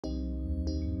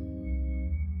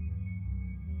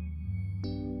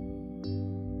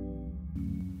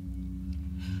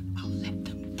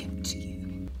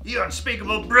You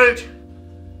unspeakable brute!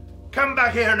 Come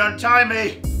back here and untie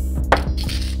me!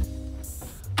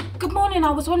 Good morning,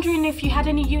 I was wondering if you had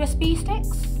any USB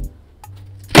sticks?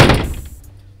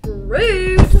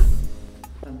 Rude!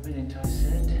 The minute I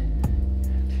said...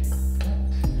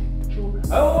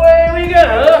 Away we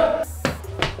go!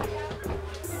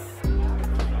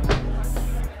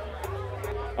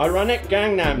 Ironic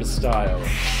Gangnam Style.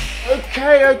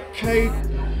 Okay.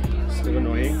 Still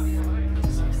annoying.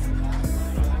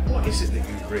 What is it that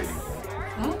you really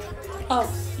want? Huh? Oh,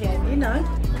 yeah, you know.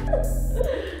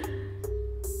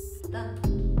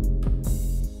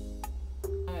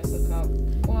 Let's look up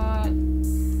what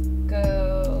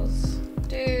girls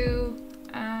do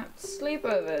at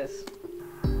sleepovers.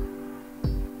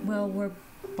 Well, we're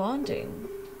bonding.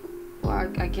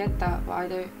 Well, I get that, but I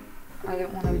don't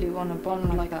really want to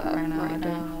bond like that right now.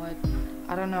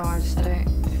 I don't know. I just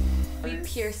don't. We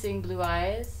piercing blue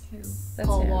eyes. That's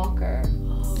Paul him. Walker.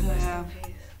 Oh, Yeah.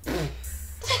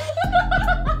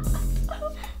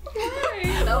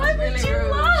 That was really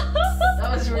rude.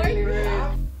 That was really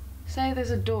rude. Say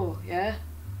there's a door, yeah?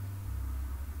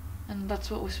 And that's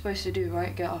what we're supposed to do,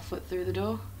 right? Get our foot through the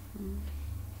door.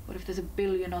 What if there's a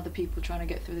billion other people trying to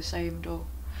get through the same door?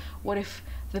 What if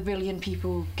the billion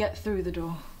people get through the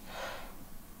door?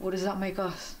 What does that make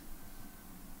us?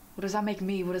 What does that make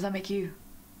me? What does that make you?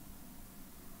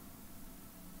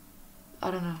 I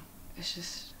don't know. It's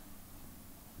just...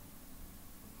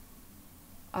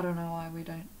 I don't know why we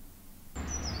don't